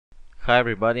Hi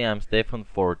everybody, I'm Stefan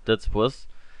for Tuts,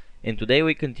 and today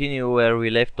we continue where we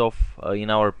left off in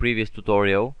our previous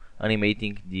tutorial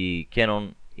animating the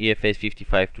Canon EFS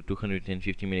 55 to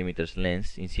 250mm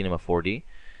lens in Cinema 4D.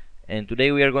 And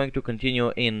today we are going to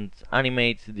continue and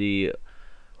animate the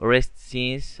rest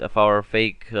scenes of our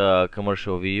fake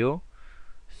commercial video.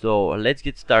 So let's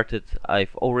get started.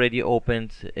 I've already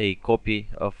opened a copy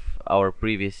of our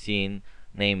previous scene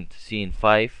named Scene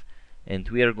 5, and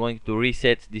we are going to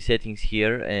reset the settings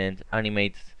here and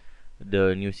animate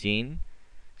the new scene.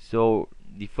 So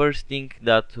the first thing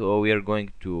that we are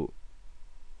going to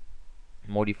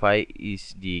modify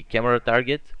is the camera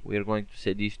target. We are going to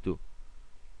set this to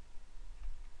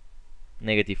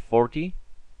 -40,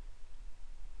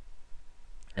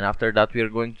 and after that we are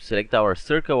going to select our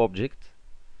circle object,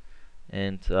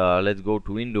 and let's go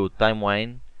to Window,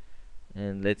 Timeline,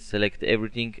 and let's select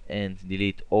everything and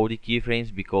delete all the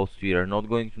keyframes because we are not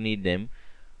going to need them.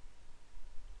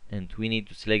 And we need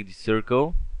to select the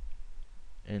circle,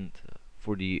 and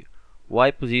for the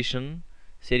Y position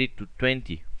set it to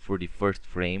 20 for the first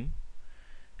frame,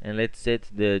 and let's set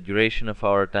the duration of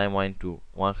our timeline to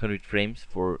 100 frames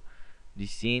for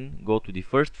this scene. Go to the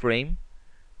first frame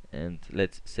and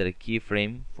let's set a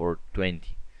keyframe for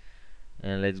 20,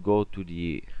 and let's go to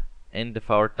the end of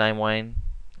our timeline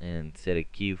and set a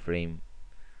keyframe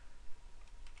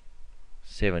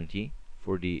 70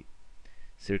 for the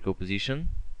circle position,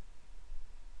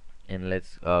 and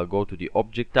let's go to the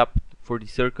object tab for the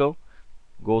circle,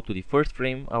 go to the first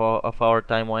frame of our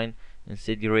timeline and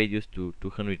set the radius to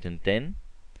 210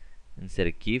 and set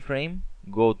a keyframe.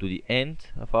 Go to the end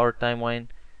of our timeline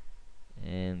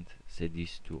and set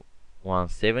this to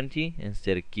 170 and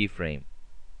set a keyframe.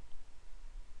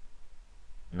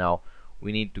 Now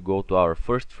we need to go to our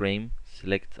first frame,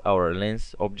 select our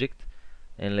lens object,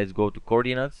 and let's go to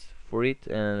coordinates for it,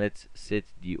 and let's set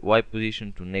the Y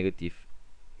position to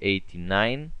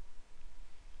 -89,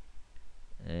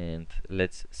 and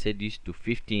let's set this to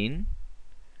 15.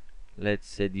 Let's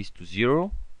set this to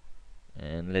 0,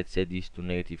 and let's set this to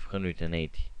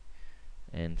 -180.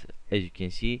 And as you can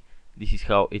see, this is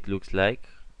how it looks like.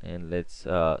 And let's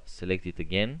select it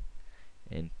again,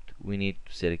 and we need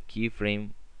to set a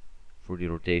keyframe for the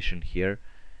rotation here,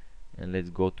 and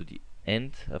let's go to the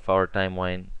end of our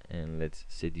timeline and let's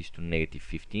set this to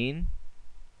 -15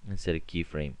 and set a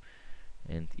keyframe.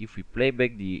 And if we play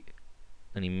back the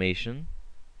animation,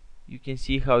 you can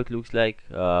see how it looks like,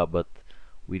 but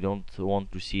we don't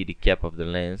want to see the cap of the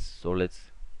lens, so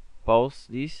let's pause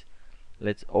this.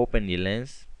 Let's open the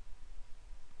lens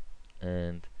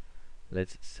and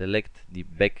let's select the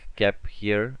back cap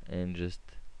here and just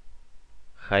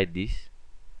hide this,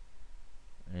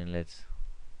 and let's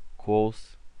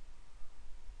close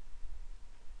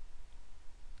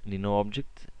the new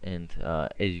object, and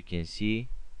as you can see,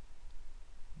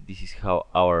 this is how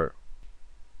our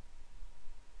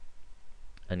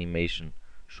animation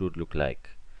should look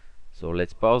like. So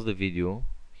let's pause the video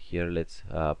here. Let's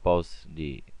pause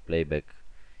the playback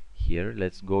here.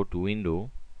 Let's go to Window,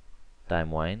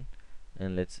 Timeline,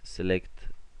 and let's select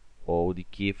all the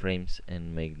keyframes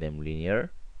and make them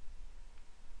linear.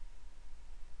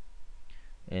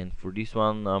 And for this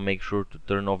one, make sure to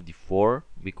turn off the 4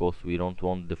 because we don't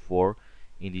want the 4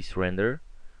 in this render.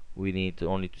 We need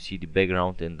only to see the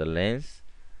background and the lens,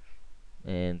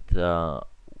 and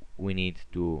we need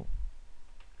to,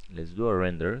 let's do a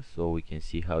render so we can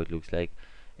see how it looks like.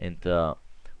 And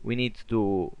we need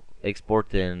to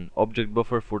export an object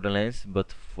buffer for the lens,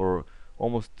 but for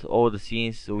almost all the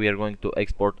scenes we are going to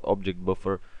export object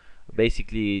buffer.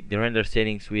 Basically, the render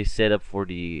settings we set up for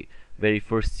the very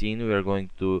first scene, we are going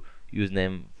to use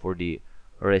them for the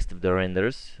rest of the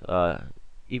renders.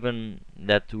 Even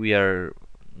that we are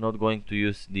not going to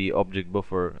use the object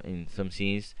buffer in some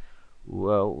scenes,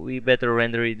 well, we better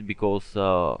render it, because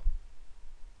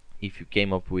if you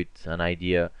came up with an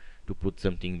idea to put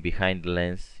something behind the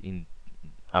lens in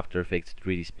After Effects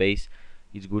 3D space,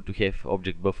 it's good to have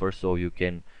object buffer so you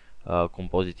can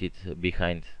composite it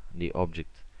behind the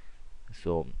object.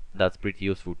 So that's pretty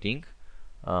useful thing.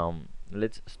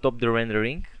 Let's stop the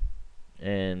rendering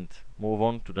and move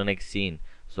on to the next scene.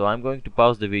 So I'm going to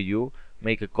pause the video,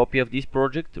 make a copy of this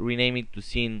project, rename it to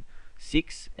Scene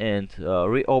 6, and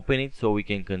reopen it so we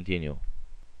can continue.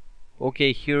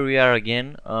 Okay, here we are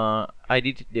again. I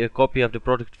did a copy of the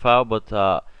project file, but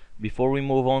before we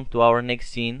move on to our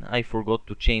next scene, I forgot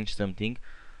to change something.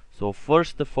 So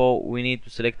first of all, we need to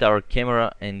select our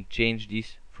camera and change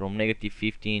this from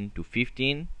 -15 to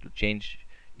 15 to change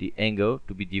the angle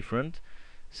to be different.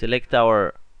 Select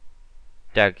our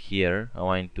tag here,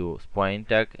 align to spline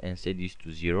tag, and set this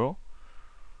to 0.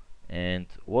 And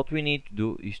what we need to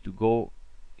do is to go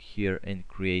here and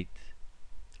create,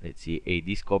 let's see, a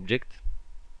disk object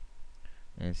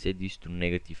and set this to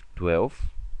 -12.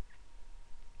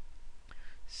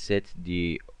 Set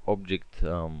the object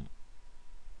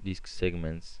disk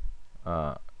segments,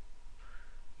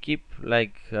 keep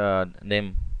like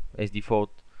them as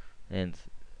default, and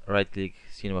right click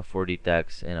Cinema 4D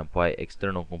tags and apply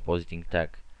external compositing tag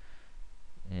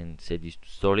and set this to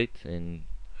solid, and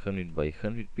 100 by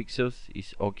 100 pixels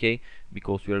is okay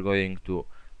because we are going to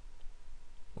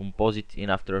composite in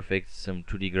After Effects some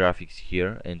 2D graphics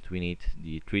here, and we need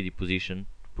the 3D position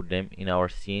to put them in our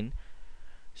scene.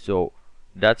 So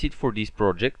that's it for this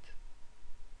project.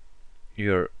 We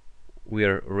are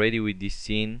ready with this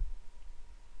scene,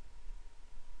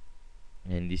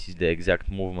 and this is the exact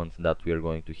movement that we are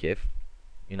going to have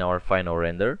in our final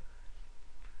render.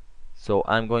 So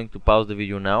I'm going to pause the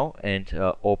video now and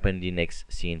open the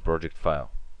next scene project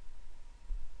file.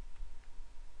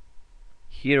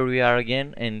 Here we are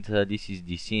again, and this is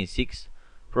the scene 6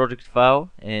 project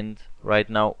file, and right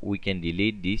now we can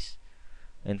delete this.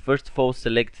 And first of all,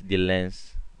 select the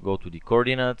lens, go to the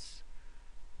coordinates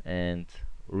and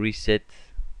reset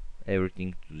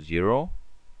everything to 0.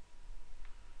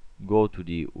 Go to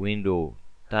the window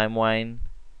timeline,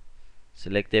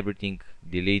 select everything,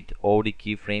 delete all the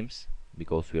keyframes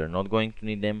because we are not going to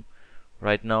need them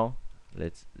right now.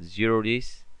 Let's 0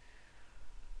 this.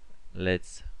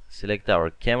 Let's select our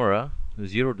camera,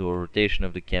 0 the rotation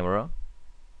of the camera,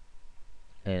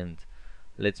 and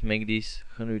let's make this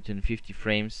 150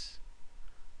 frames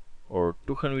or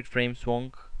 200 frames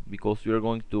long because we are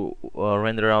going to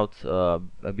render out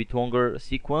a bit longer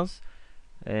sequence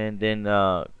and then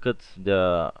cut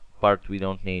the part we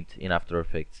don't need in After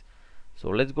Effects. So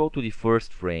let's go to the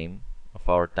first frame of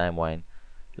our timeline.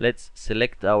 Let's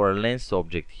select our lens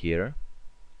object here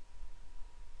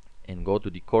and go to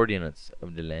the coordinates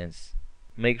of the lens.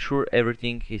 Make sure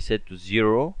everything is set to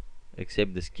 0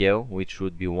 except the scale, which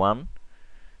should be 1,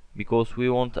 because we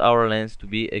want our lens to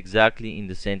be exactly in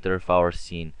the center of our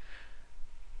scene.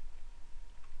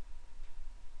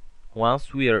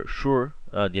 Once we are sure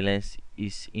the lens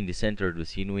is in the center of the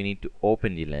scene, we need to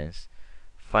open the lens,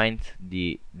 find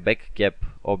the back cap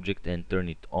object and turn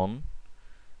it on,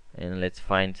 and let's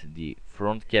find the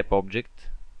front cap object,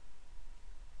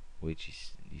 which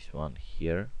is this one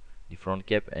here, the front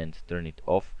cap, and turn it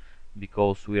off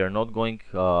because we are not going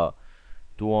to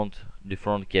want the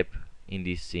front cap in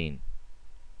this scene.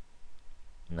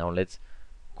 Now let's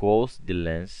close the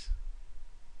lens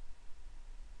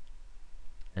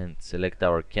and select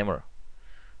our camera.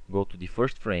 Go to the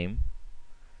first frame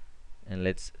and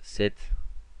let's set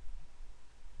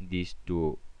this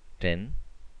to 10,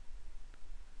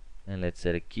 and let's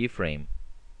set a keyframe,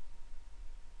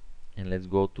 and let's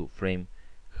go to frame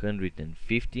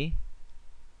 150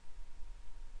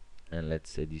 and let's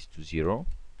set this to 0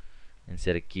 and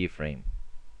set a keyframe.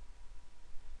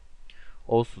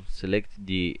 Also select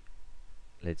the,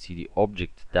 let's see, the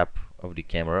object tab of the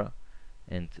camera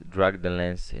and drag the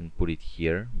lens and put it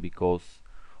here because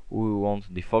we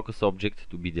want the focus object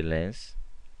to be the lens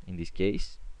in this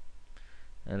case.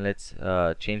 And let's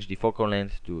change the focal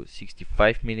length to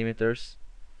 65 millimeters,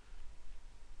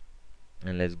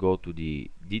 and let's go to the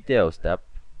details tab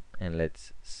and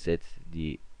let's set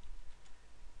the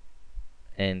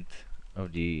end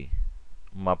of the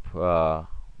map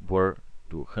blur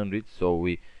to 100 so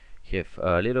we have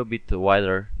a little bit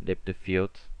wider depth of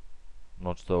field,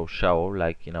 not so shallow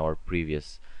like in our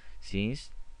previous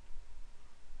scenes.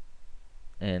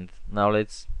 And now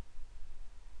let's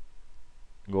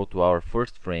go to our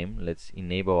first frame, let's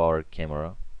enable our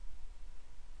camera,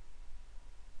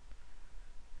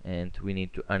 and we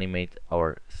need to animate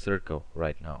our circle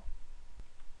right now.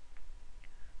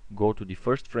 Go to the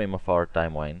first frame of our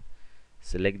timeline,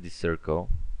 select the circle,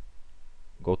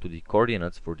 go to the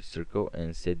coordinates for the circle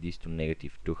and set this to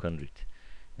 -200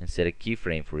 and set a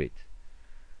keyframe for it.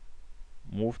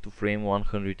 Move to frame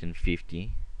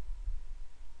 150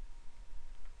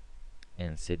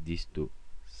 and set this to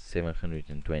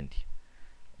 720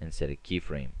 and set a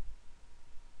keyframe.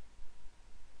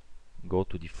 Go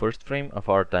to the first frame of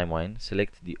our timeline,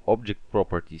 select the object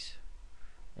properties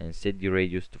and set the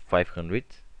radius to 500,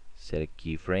 set a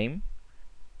keyframe,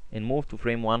 and move to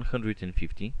frame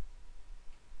 150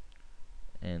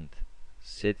 and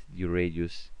set the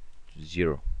radius to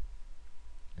 0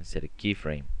 and set a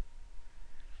keyframe.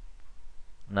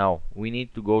 Now we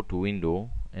need to go to window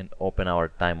and open our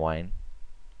timeline,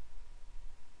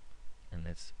 and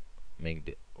let's make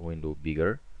the window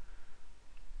bigger.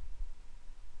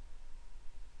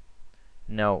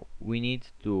 Now we need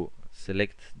to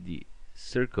select the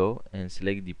circle and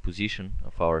select the position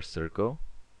of our circle,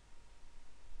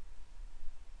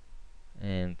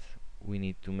 and we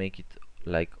need to make it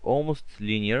like almost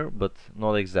linear but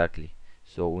not exactly.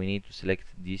 So we need to select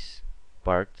this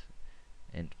part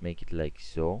and make it like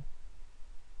so,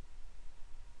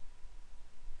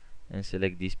 and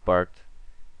select this part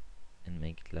and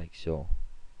make it like so.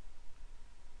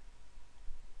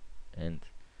 And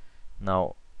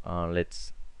now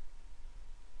let's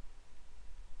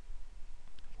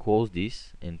close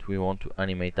this, and we want to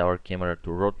animate our camera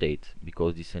to rotate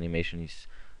because this animation is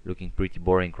looking pretty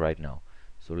boring right now.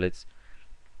 So let's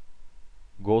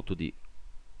go to the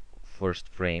first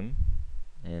frame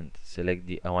and select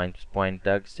the align to point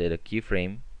tag, set a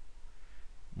keyframe,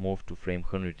 move to frame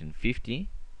 150,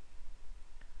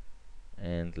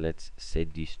 and let's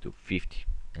set this to 50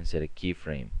 and set a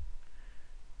keyframe.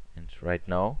 And right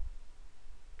now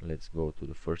let's go to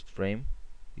the first frame.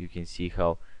 You can see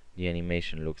how the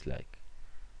animation looks like,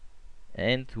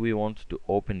 and we want to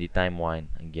open the timeline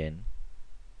again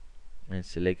and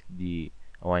select the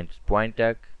align to point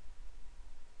tag,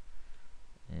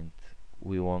 and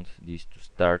we want this to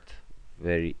start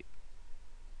very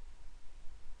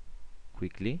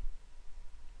quickly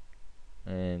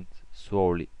and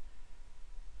slowly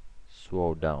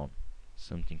slow down,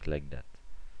 something like that.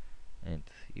 And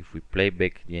if we play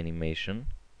back the animation,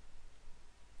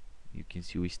 you can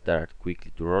see we start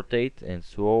quickly to rotate and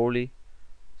slowly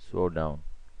slow down,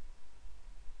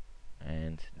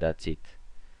 and that's it.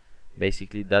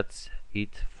 Basically that's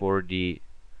it for the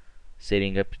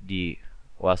setting up the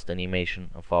last animation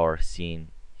of our scene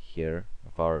here,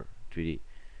 of our 3D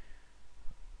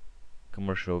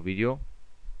commercial video.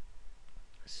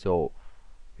 So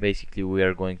basically we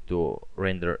are going to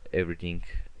render everything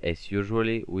as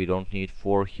usually. We don't need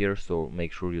 4 here, so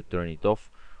make sure you turn it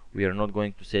off. We are not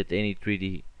going to set any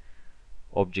 3D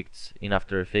objects in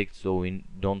After Effects, so we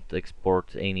don't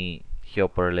export any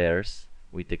helper layers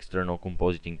with external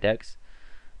compositing tags.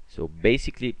 So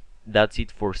basically that's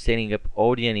it for setting up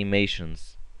all the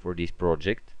animations for this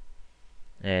project,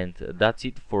 and that's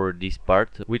it for this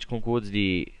part, which concludes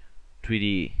the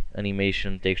 3D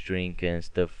animation, texturing and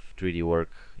stuff, 3D work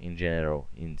in general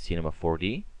in Cinema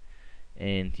 4D.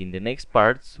 And in the next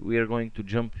parts we are going to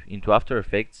jump into After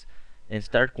Effects and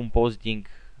start compositing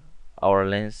our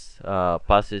lens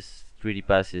passes, 3D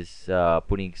passes,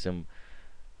 putting some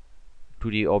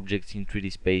 2D objects in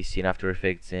 3D space in After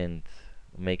Effects and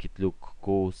make it look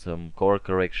cool, some color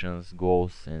corrections,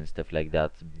 glows and stuff like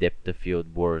that, depth of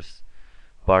field, blurs,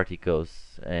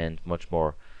 particles and much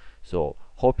more. So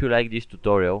hope you like this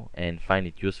tutorial and find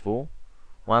it useful.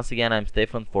 Once again, I'm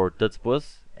Stefan for Tuts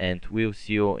Plus, and we'll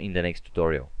see you in the next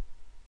tutorial.